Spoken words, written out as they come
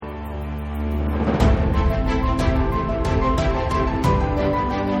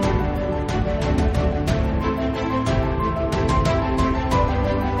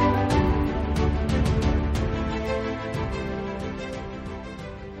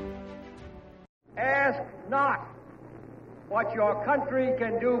Ask not what your country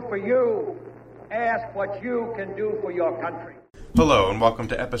can do for you. Ask what you can do for your country. Hello, and welcome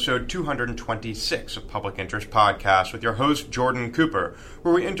to episode 226 of Public Interest Podcast with your host, Jordan Cooper,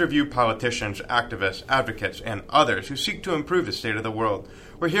 where we interview politicians, activists, advocates, and others who seek to improve the state of the world.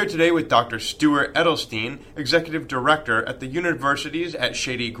 We're here today with Dr. Stuart Edelstein, Executive Director at the Universities at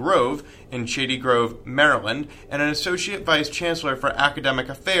Shady Grove in Shady Grove, Maryland, and an Associate Vice Chancellor for Academic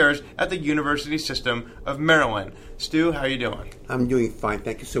Affairs at the University System of Maryland. Stu, how are you doing? I'm doing fine,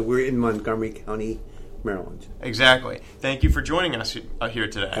 thank you. So we're in Montgomery County, Maryland. Exactly. Thank you for joining us here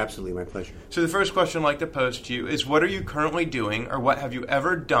today. Absolutely, my pleasure. So the first question I'd like to pose to you is, what are you currently doing, or what have you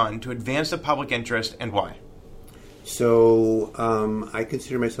ever done to advance the public interest, and why? So I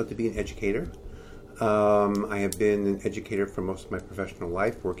consider myself to be an educator. I have been an educator for most of my professional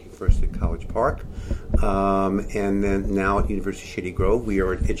life, working first at College Park, and then now at University of Shady Grove. We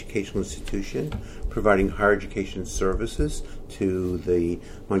are an educational institution providing higher education services to the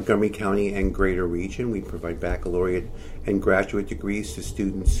Montgomery County and greater region. We provide baccalaureate and graduate degrees to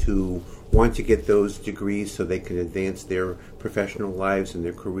students who want to get those degrees so they can advance their professional lives and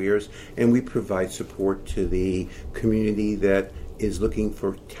their careers. And we provide support to the community that is looking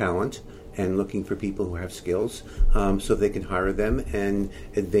for talent and looking for people who have skills, so they can hire them and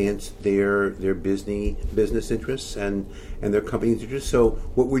advance their business interests and their company's interests. So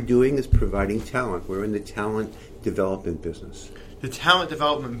what we're doing is providing talent. We're in the talent development business. The talent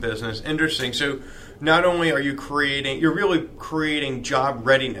development business, interesting. So not only are you you're really creating job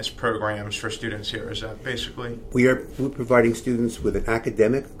readiness programs for students here, is that basically? We're providing students with an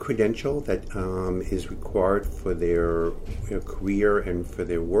academic credential that is required for their career and for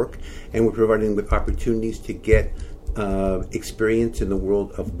their work, and we're providing them with opportunities to get experience in the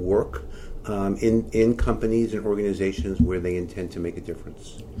world of work in companies and organizations where they intend to make a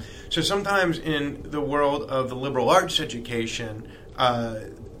difference. So sometimes in the world of the liberal arts education,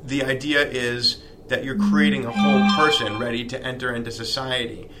 the idea is that you're creating a whole person ready to enter into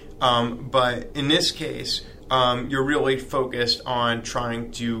society. But in this case, you're really focused on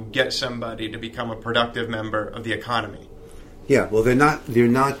trying to get somebody to become a productive member of the economy. Yeah, well, they're not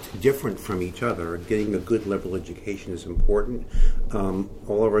different from each other. Getting a good level education is important.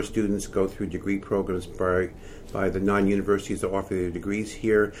 All of our students go through degree programs by the non-universities that offer their degrees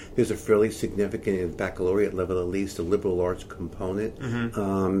here. There's a fairly significant, at baccalaureate level at least, a liberal arts component.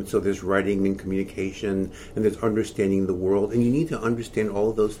 Mm-hmm. So there's writing and communication, and there's understanding the world. And you need to understand all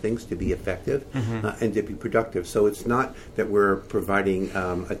of those things to be effective and to be productive. So it's not that we're providing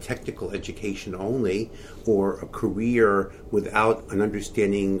a technical education only or a career without an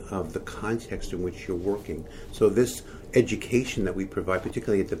understanding of the context in which you're working. So this education that we provide,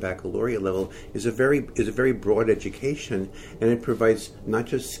 particularly at the baccalaureate level, is a very broad education, and it provides not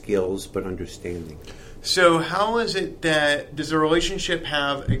just skills but understanding. So how is it that does the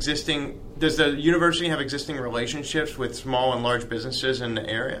university have existing relationships with small and large businesses in the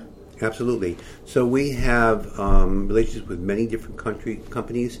area? Absolutely. So we have relationships with many different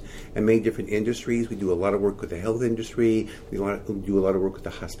companies and many different industries. We do a lot of work with the health industry. We do a lot of work with the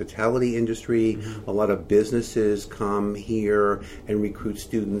hospitality industry. Mm-hmm. A lot of businesses come here and recruit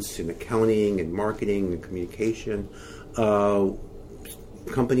students in accounting and marketing and communication.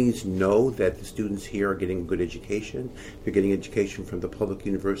 Companies know that the students here are getting a good education. They're getting education from the public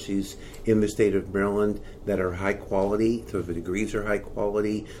universities in the state of Maryland that are high quality, so the degrees are high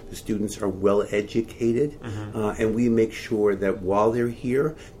quality, the students are well educated, and we make sure that while they're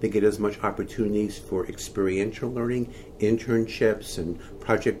here, they get as much opportunities for experiential learning, internships, and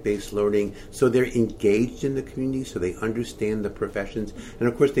project-based learning, so they're engaged in the community, so they understand the professions, and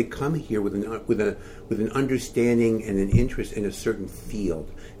of course they come here with an understanding and an interest in a certain field.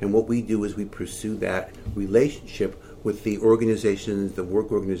 And what we do is we pursue that relationship with the organizations, the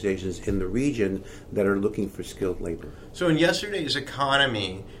work organizations in the region that are looking for skilled labor. So in yesterday's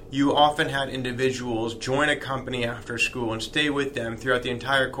economy, you often had individuals join a company after school and stay with them throughout the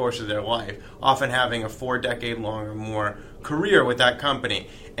entire course of their life, often having a 4-decade-long or more career with that company.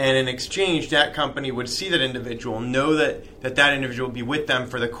 And in exchange, that company would see that individual, know that individual would be with them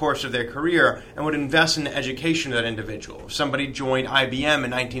for the course of their career, and would invest in the education of that individual. If somebody joined IBM in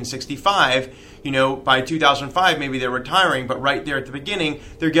 1965, by 2005, maybe they're retiring, but right there at the beginning,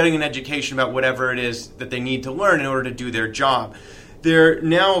 they're getting an education about whatever it is that they need to learn in order to do their job. There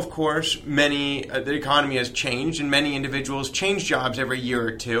now, of course, the economy has changed, and many individuals change jobs every year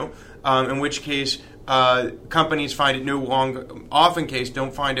or two, in which case companies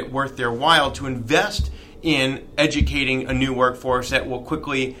don't find it worth their while to invest in educating a new workforce that will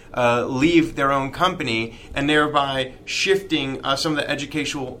quickly leave their own company, and thereby shifting some of the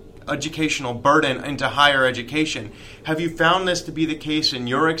educational educational burden into higher education. Have you found this to be the case in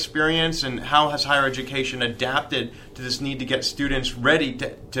your experience, and how has higher education adapted to this need to get students ready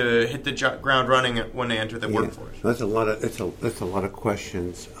to hit the ground running when they enter the workforce? That's a lot of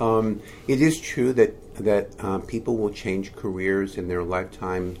questions. It is true that people will change careers in their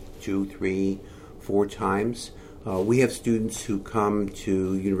lifetime 2, 3, 4 times. We have students who come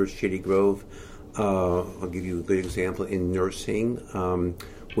to University of Shady Grove. I'll give you a good example in nursing.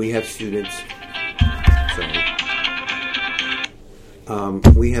 We have students.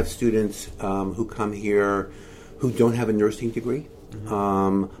 We have students who come here who don't have a nursing degree,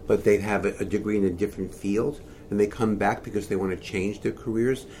 but they have a degree in a different field, and they come back because they want to change their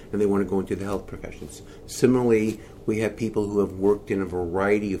careers and they want to go into the health professions. Similarly, we have people who have worked in a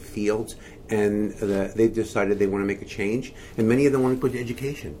variety of fields, and they've decided they want to make a change, and many of them want to go to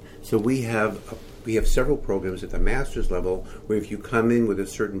education. So we have several programs at the master's level where if you come in with a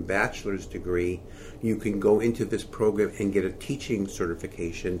certain bachelor's degree, you can go into this program and get a teaching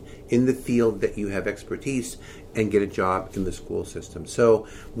certification in the field that you have expertise and get a job in the school system. So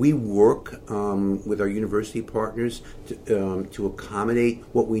we work with our university partners to accommodate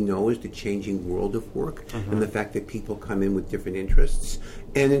what we know is the changing world of work and the fact that people come in with different interests.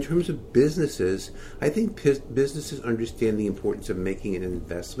 And in terms of businesses, I think businesses understand the importance of making an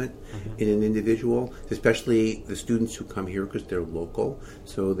investment in an individual, especially the students who come here because they're local.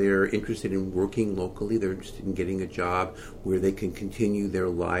 So they're interested in working locally. They're interested in getting a job where they can continue their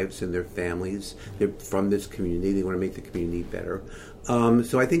lives and their families. They're from this community. They want to make the community better.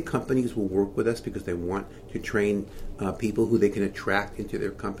 So I think companies will work with us because they want to train people who they can attract into their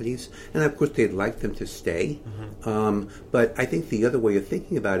companies. And of course, they'd like them to stay. But I think the other way of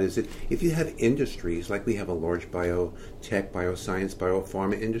thinking about it is that if you have industries, like we have a large biotech, bioscience,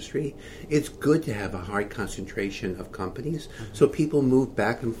 biopharma industry, it's good to have a high concentration of companies so people move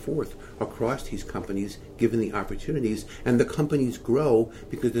back and forth across these companies given the opportunities, and the companies grow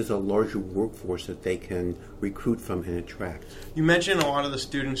because there's a larger workforce that they can recruit from and attract. You mentioned a lot of the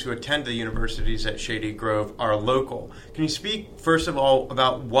students who attend the universities at Shady Grove are local. Can you speak, first of all,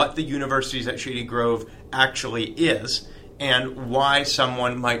 about what the universities at Shady Grove actually is and why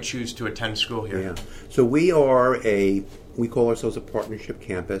someone might choose to attend school here? Yeah. So we call ourselves a partnership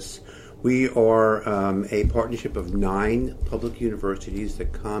campus. We are a partnership of 9 public universities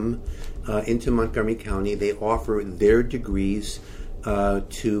that come into Montgomery County. They offer their degrees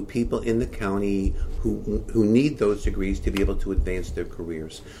to people in the county who need those degrees to be able to advance their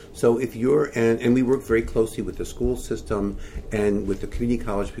careers. So if you're, and we work very closely with the school system and with the community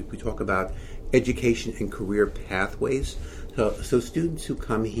college, we talk about education and career pathways. So students who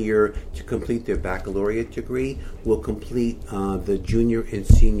come here to complete their baccalaureate degree will complete the junior and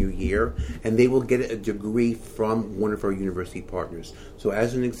senior year, and they will get a degree from one of our university partners. So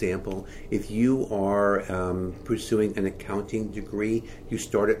as an example, if you are pursuing an accounting degree, you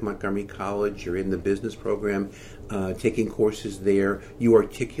start at Montgomery College, you're in the business program, taking courses there, you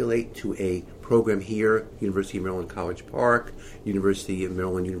articulate to a program here, University of Maryland College Park, University of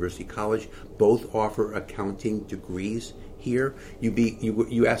Maryland University College, both offer accounting degrees here.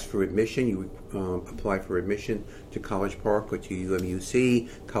 You ask for admission, you apply for admission to College Park or to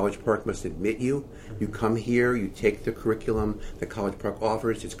UMUC. College Park must admit you. You come here, you take the curriculum that College Park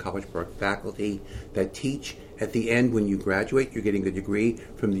offers. It's College Park faculty that teach. At the end, when you graduate, you're getting a degree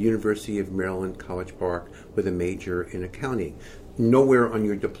from the University of Maryland College Park with a major in accounting. Nowhere on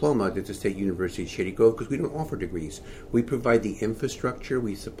your diploma does it say University of Shady Grove because we don't offer degrees. We provide the infrastructure,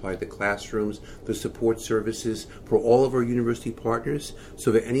 we supply the classrooms, the support services for all of our university partners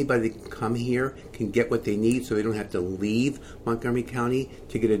so that anybody that can come here can get what they need so they don't have to leave Montgomery County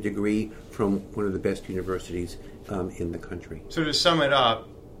to get a degree from one of the best universities in the country. So to sum it up,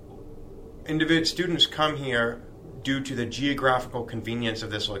 students come here due to the geographical convenience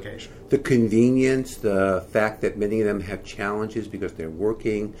of this location? The convenience, the fact that many of them have challenges because they're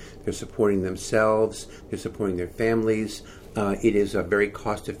working, they're supporting themselves, they're supporting their families. It is a very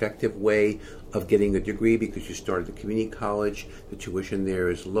cost-effective way of getting a degree because you start at the community college, the tuition there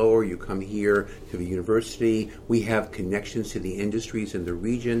is lower, you come here to the university. We have connections to the industries in the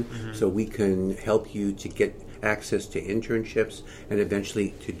region, so we can help you to get access to internships and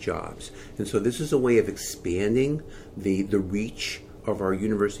eventually to jobs. And so this is a way of expanding the reach of our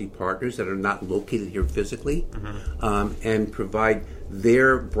university partners that are not located here physically, and provide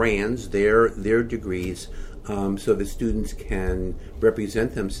their brands, their degrees, so the students can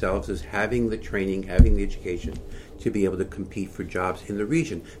represent themselves as having the training, having the education to be able to compete for jobs in the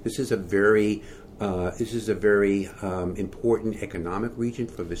region. This is a very This is a very important economic region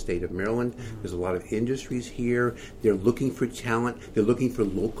for the state of Maryland. There's a lot of industries here. They're looking for talent. They're looking for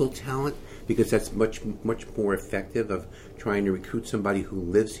local talent because that's much more effective of trying to recruit somebody who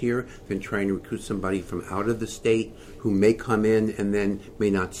lives here than trying to recruit somebody from out of the state who may come in and then may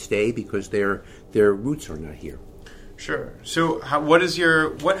not stay because their roots are not here. Sure. So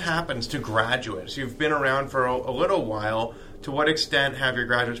what happens to graduates? You've been around for a little while. To what extent have your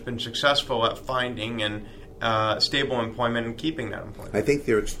graduates been successful at finding and stable employment and keeping that employment? I think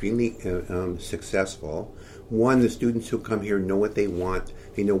they're extremely successful. One, the students who come here know what they want.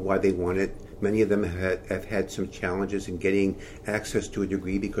 They know why they want it. Many of them have had some challenges in getting access to a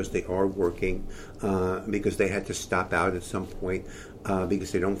degree because they are working, because they had to stop out at some point,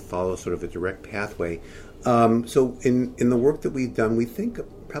 because they don't follow sort of a direct pathway. So in the work that we've done, we think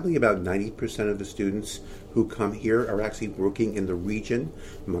probably about 90% of the students who come here are actually working in the region,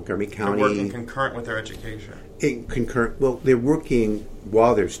 Montgomery County. They're working concurrent with their education. They're working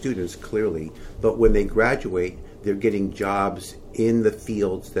while they're students, clearly, but when they graduate, they're getting jobs in the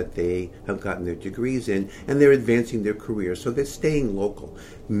fields that they have gotten their degrees in, and they're advancing their career. So they're staying local.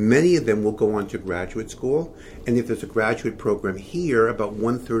 Many of them will go on to graduate school, and if there's a graduate program here, about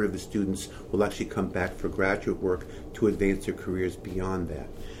 1/3 of the students will actually come back for graduate work to advance their careers beyond that.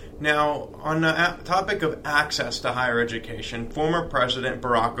 Now, on the topic of access to higher education, former President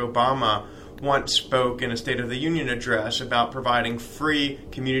Barack Obama once spoke in a State of the Union address about providing free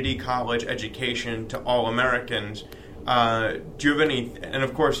community college education to all Americans. Do you have any? And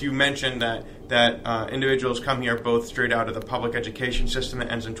of course, you mentioned that individuals come here both straight out of the public education system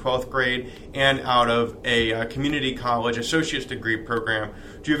that ends in 12th grade and out of a community college associate's degree program.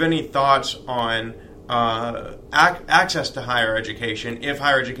 Do you have any thoughts on access to higher education, if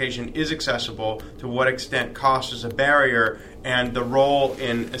higher education is accessible, to what extent cost is a barrier, and the role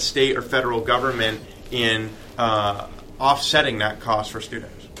in a state or federal government in offsetting that cost for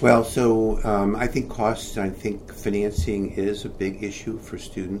students? Well, so I think costs, I think financing is a big issue for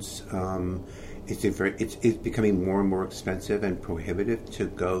students. It's becoming more and more expensive and prohibitive to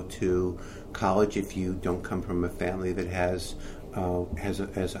go to college if you don't come from a family that has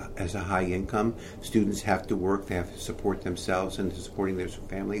a high income. Students have to work, they have to support themselves and supporting their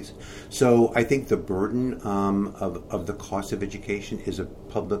families. So I think the burden of the cost of education is a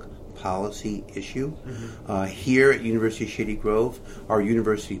public policy issue. Mm-hmm. Here at University of Shady Grove, our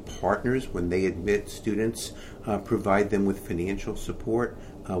university partners, when they admit students, provide them with financial support,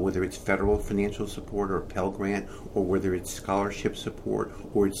 whether it's federal financial support or a Pell Grant, or whether it's scholarship support,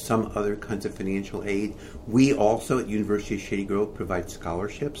 or it's some other kinds of financial aid. We also at University of Shady Grove provide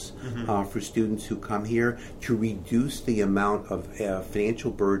scholarships for students who come here to reduce the amount of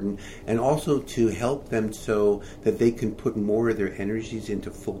financial burden and also to help them so that they can put more of their energies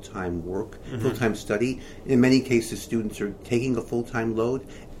into full-time work, full-time study. In many cases, students are taking a full-time load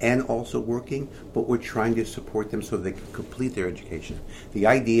and also working, but we're trying to support them so they can complete their education. The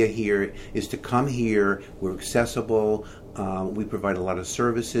idea here is to come here, we're accessible, we provide a lot of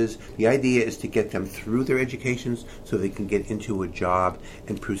services. The idea is to get them through their educations so they can get into a job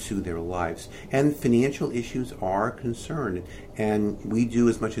and pursue their lives. And financial issues are a concern, and we do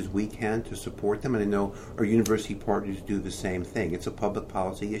as much as we can to support them, and I know our university partners do the same thing. It's a public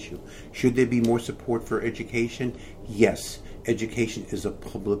policy issue. Should there be more support for education? Yes. Education is a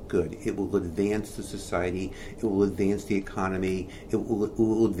public good. It will advance the society. It will advance the economy. It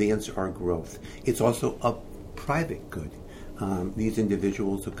will advance our growth. It's also a private good. These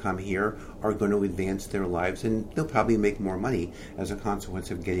individuals who come here are going to advance their lives, and they'll probably make more money as a consequence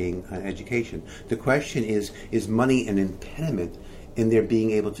of getting an education. The question is money an impediment in their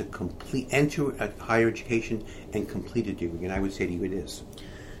being able to enter a higher education and complete a degree? And I would say to you it is.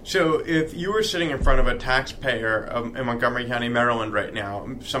 So if you were sitting in front of a taxpayer in Montgomery County, Maryland right now,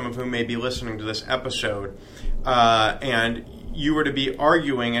 some of whom may be listening to this episode, and you were to be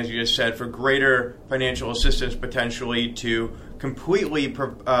arguing, as you just said, for greater financial assistance potentially to completely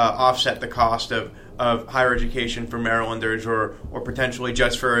offset the cost of higher education for Marylanders, or potentially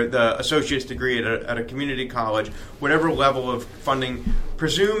just for the associate's degree at a community college, whatever level of funding,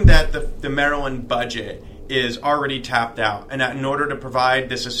 presume that the Maryland budget is already tapped out, and that in order to provide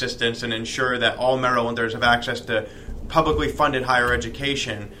this assistance and ensure that all Marylanders have access to publicly funded higher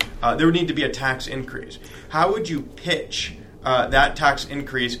education, there would need to be a tax increase. How would you pitch that tax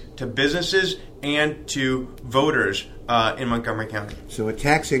increase to businesses and to voters in Montgomery County? So a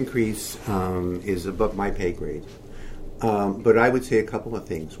tax increase is above my pay grade, but I would say a couple of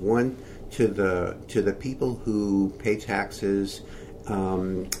things. One, to the people who pay taxes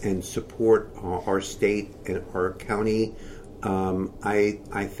and support our state and our county,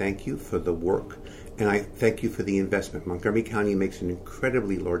 I thank you for the work, and I thank you for the investment. Montgomery County makes an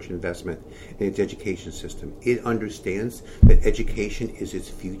incredibly large investment in its education system. It understands that education is its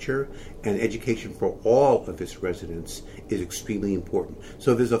future, and education for all of its residents is extremely important.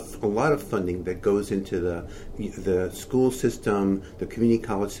 So there's a lot of funding that goes into the school system, the community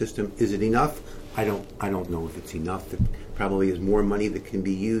college system. Is it enough? I don't know if it's enough. There probably is more money that can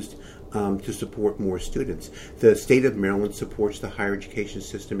be used to support more students. The state of Maryland supports the higher education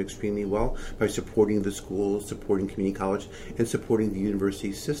system extremely well by supporting the schools, supporting community college, and supporting the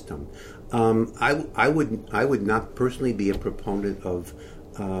university system. I would not personally be a proponent of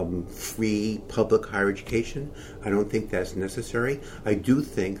free public higher education. I don't think that's necessary. I do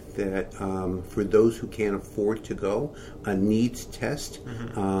think that for those who can't afford to go, a needs test,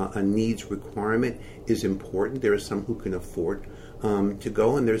 a needs requirement is important. There are some who can afford to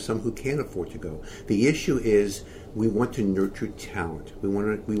go, and there's some who can't afford to go. The issue is we want to nurture talent. We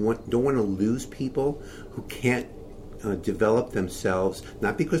don't want to lose people who can't develop themselves,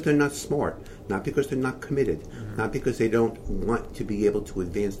 not because they're not smart, not because they're not committed, not because they don't want to be able to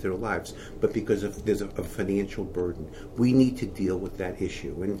advance their lives, but because there's a financial burden. We need to deal with that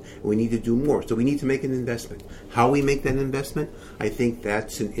issue, and we need to do more. So we need to make an investment. How we make that investment, I think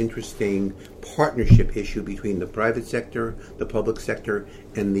that's an interesting partnership issue between the private sector, the public sector,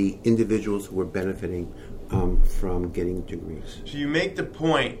 and the individuals who are benefiting from getting degrees. So you make the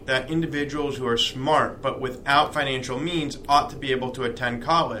point that individuals who are smart but without financial means ought to be able to attend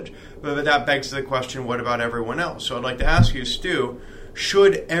college. But that begs the question, what about everyone else? So I'd like to ask you, Stu,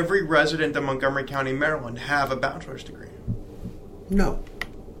 should every resident of Montgomery County, Maryland have a bachelor's degree? No.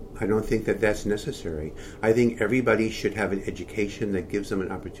 I don't think that that's necessary. I think everybody should have an education that gives them an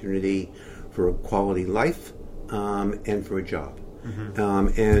opportunity for a quality life and for a job.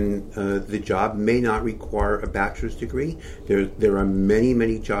 The job may not require a bachelor's degree. There are many,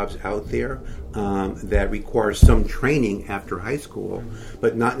 many jobs out there that require some training after high school,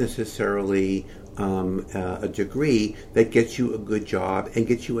 but not necessarily a degree that gets you a good job and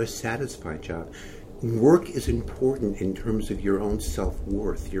gets you a satisfied job. Work is important in terms of your own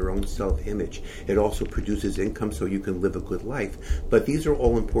self-worth, your own self-image. It also produces income so you can live a good life. But these are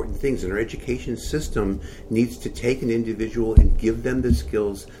all important things, and our education system needs to take an individual and give them the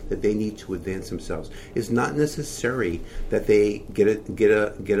skills that they need to advance themselves. It's not necessary that they get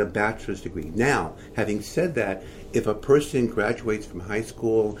a bachelor's degree. Now, having said that, if a person graduates from high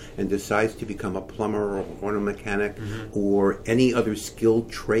school and decides to become a plumber or auto mechanic or any other skilled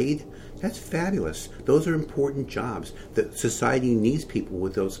trade, that's fabulous. Those are important jobs. The society needs people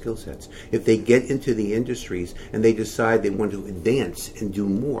with those skill sets. If they get into the industries and they decide they want to advance and do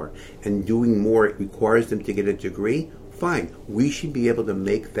more, and doing more requires them to get a degree, fine. We should be able to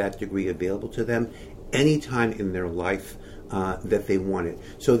make that degree available to them anytime in their life that they want it.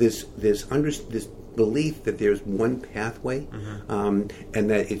 So this belief that there's one pathway and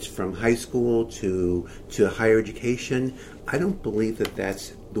that it's from high school to higher education, I don't believe that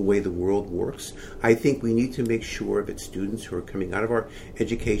that's the way the world works. I think we need to make sure that students who are coming out of our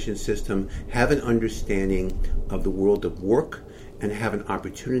education system have an understanding of the world of work and have an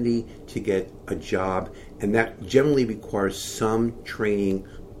opportunity to get a job, and that generally requires some training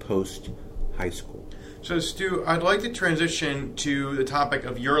post high school. So, Stu, I'd like to transition to the topic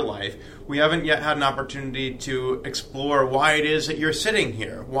of your life. We haven't yet had an opportunity to explore why it is that you're sitting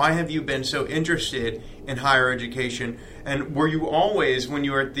here. Why have you been so interested in higher education? And were you always, when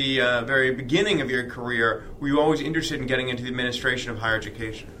you were at the very beginning of your career, were you always interested in getting into the administration of higher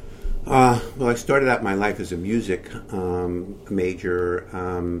education? Well, I started out my life as a music major.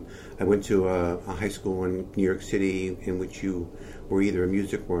 I went to a high school in New York City in which you were either a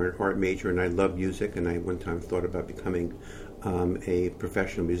music or an art major, and I loved music, and I one time thought about becoming a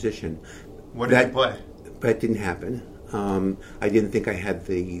professional musician. What did you play? That didn't happen. I didn't think I had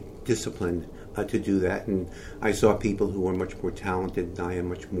the discipline to do that, and I saw people who were much more talented than I am,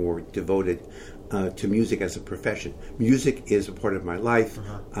 much more devoted to music as a profession. Music is a part of my life.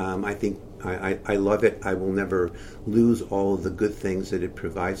 I think I love it. I will never lose all of the good things that it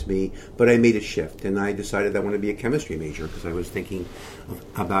provides me. But I made a shift, and I decided I want to be a chemistry major because I was thinking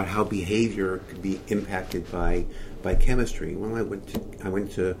about how behavior could be impacted by chemistry. Well, I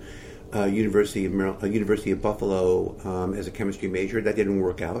went to University of Buffalo as a chemistry major. That didn't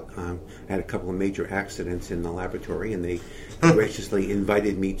work out. I had a couple of major accidents in the laboratory, and they graciously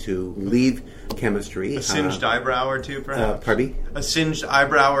invited me to leave chemistry. A singed eyebrow or two, perhaps? Pardon me? A singed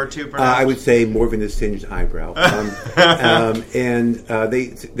eyebrow or two, perhaps? I would say more than a singed eyebrow. And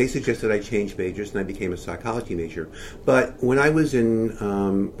they suggested I change majors, and I became a psychology major. But when I was in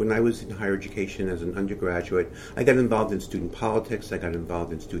higher education as an undergraduate, I got involved in student politics. I got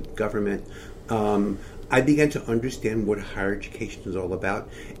involved in student government. I began to understand what higher education is all about,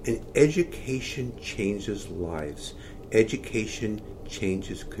 and education changes lives. Education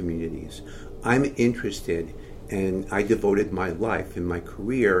changes communities. I'm interested, and I devoted my life and my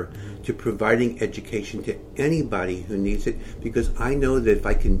career to providing education to anybody who needs it, because I know that if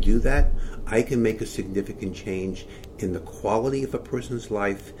I can do that, I can make a significant change in the quality of a person's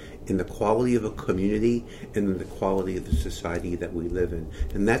life, in the quality of a community, and in the quality of the society that we live in.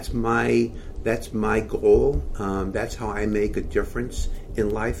 And that's my goal. That's how I make a difference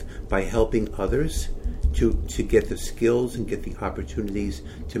in life, by helping others to get the skills and get the opportunities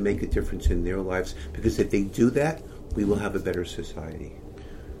to make a difference in their lives. Because if they do that, we will have a better society.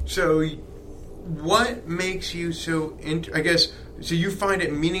 So what makes you so, so you find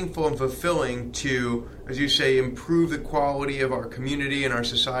it meaningful and fulfilling to, as you say, improve the quality of our community and our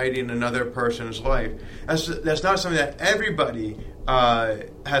society in another person's life. That's not something that everybody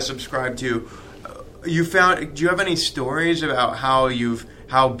has subscribed to. Do you have any stories about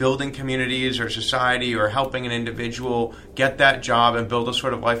how building communities or society or helping an individual get that job and build a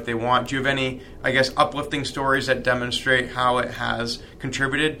sort of life they want? Do you have any, uplifting stories that demonstrate how it has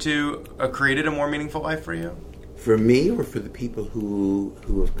contributed to created a more meaningful life for you? For me, or for the people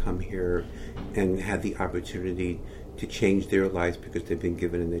who have come here and had the opportunity to change their lives because they've been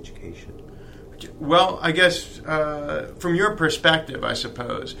given an education? Well, I guess from your perspective, I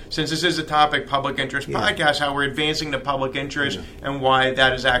suppose, since this is a topic, public interest podcast, how we're advancing the public interest and why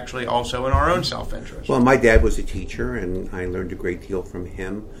that is actually also in our own self-interest. Well, my dad was a teacher, and I learned a great deal from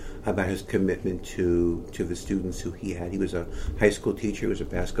him about his commitment to the students who he had. He was a high school teacher. He was a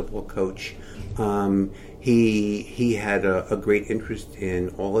basketball coach. He had a great interest in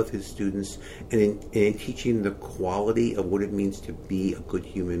all of his students and in teaching the quality of what it means to be a good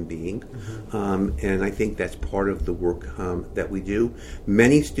human being. And I think that's part of the work that we do.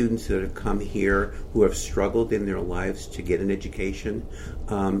 Many students that have come here who have struggled in their lives to get an education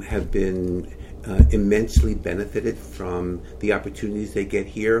have been immensely benefited from the opportunities they get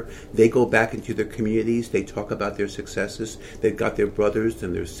here. They go back into their communities. They talk about their successes. They've got their brothers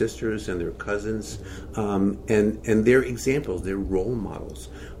and their sisters and their cousins, and they're examples. They're role models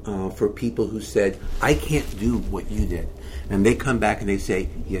for people who said, "I can't do what you did," and they come back and they say,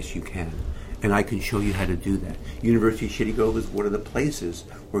 "Yes, you can." And I can show you how to do that. University of Shitty Grove is one of the places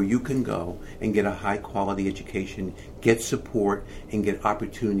where you can go and get a high-quality education, get support, and get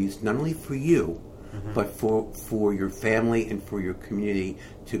opportunities not only for you, but for your family and for your community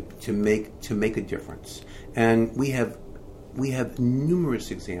to make a difference. And we have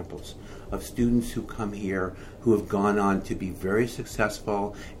numerous examples of students who come here who have gone on to be very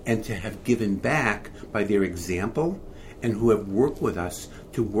successful and to have given back by their example, and who have worked with us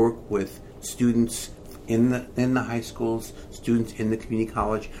to work with students in the high schools, students in the community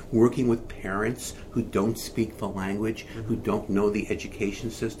college, working with parents who don't speak the language, who don't know the education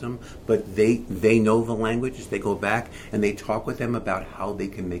system, but they know the language. They go back and they talk with them about how they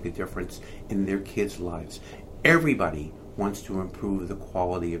can make a difference in their kids' lives. Everybody wants to improve the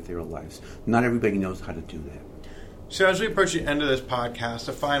quality of their lives. Not everybody knows how to do that. So as we approach the end of this podcast,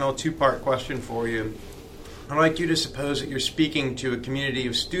 a final two-part question for you. I'd like you to suppose that you're speaking to a community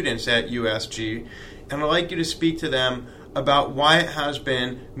of students at USG, and I'd like you to speak to them about why it has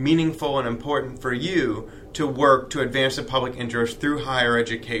been meaningful and important for you to work to advance the public interest through higher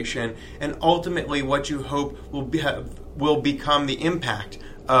education, and ultimately what you hope will become the impact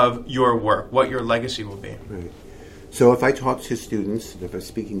of your work, what your legacy will be. Right. So if I talk to students, if I'm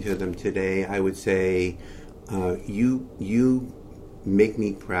speaking to them today, I would say, you make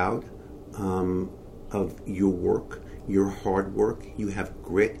me proud of your work, your hard work. You have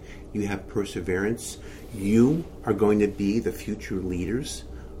grit, you have perseverance. You are going to be the future leaders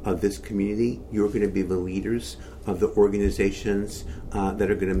of this community. You're going to be the leaders of the organizations that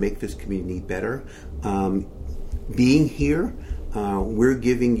are going to make this community better. Being here, we're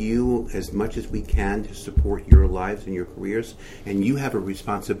giving you as much as we can to support your lives and your careers, and you have a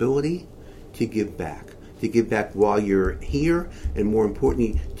responsibility to give back. To give back while you're here, and more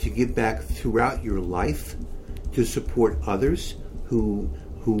importantly, to give back throughout your life to support others who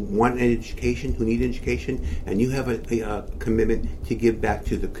who want an education, who need an education, and you have a commitment to give back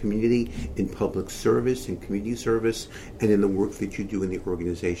to the community in public service, in community service, and in the work that you do in the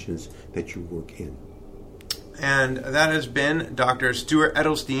organizations that you work in. And that has been Dr. Stuart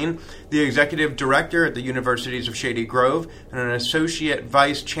Edelstein, the Executive Director at the Universities of Shady Grove and an Associate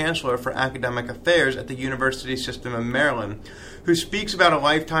Vice Chancellor for Academic Affairs at the University System of Maryland, who speaks about a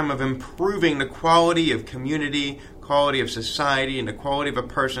lifetime of improving the quality of community, quality of society, and the quality of a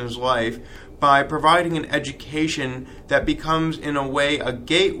person's life by providing an education that becomes, in a way, a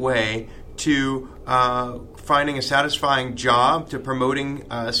gateway to finding a satisfying job, to promoting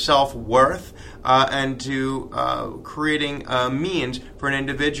self-worth, and to creating a means for an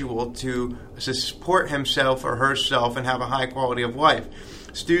individual to support himself or herself and have a high quality of life.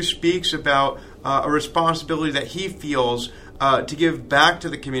 Stu speaks about a responsibility that he feels to give back to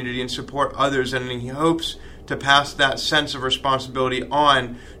the community and support others, and he hopes to pass that sense of responsibility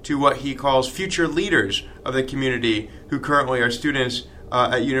on to what he calls future leaders of the community who currently are students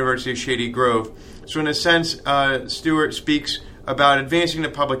at University of Shady Grove. So in a sense, Stuart speaks about advancing the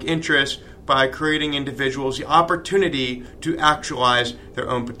public interest by creating individuals the opportunity to actualize their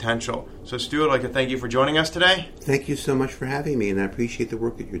own potential. So Stuart, I'd like to thank you for joining us today. Thank you so much for having me, and I appreciate the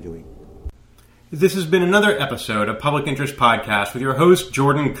work that you're doing. This has been another episode of Public Interest Podcast with your host,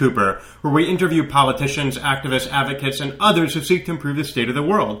 Jordan Cooper, where we interview politicians, activists, advocates, and others who seek to improve the state of the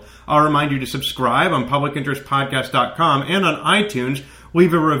world. I'll remind you to subscribe on publicinterestpodcast.com and on iTunes.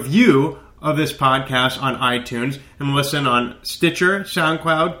 Leave a review of this podcast on iTunes and listen on Stitcher,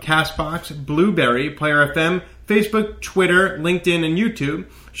 SoundCloud, CastBox, Blueberry, Player FM, Facebook, Twitter, LinkedIn, and YouTube.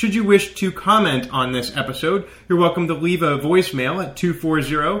 Should you wish to comment on this episode, you're welcome to leave a voicemail at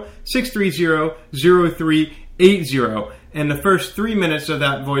 240-630-0380. And the first 3 minutes of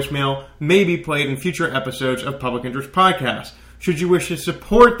that voicemail may be played in future episodes of Public Interest Podcast. Should you wish to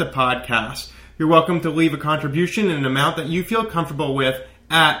support the podcast, you're welcome to leave a contribution in an amount that you feel comfortable with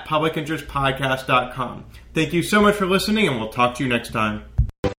at publicinterestpodcast.com. Thank you so much for listening, and we'll talk to you next time.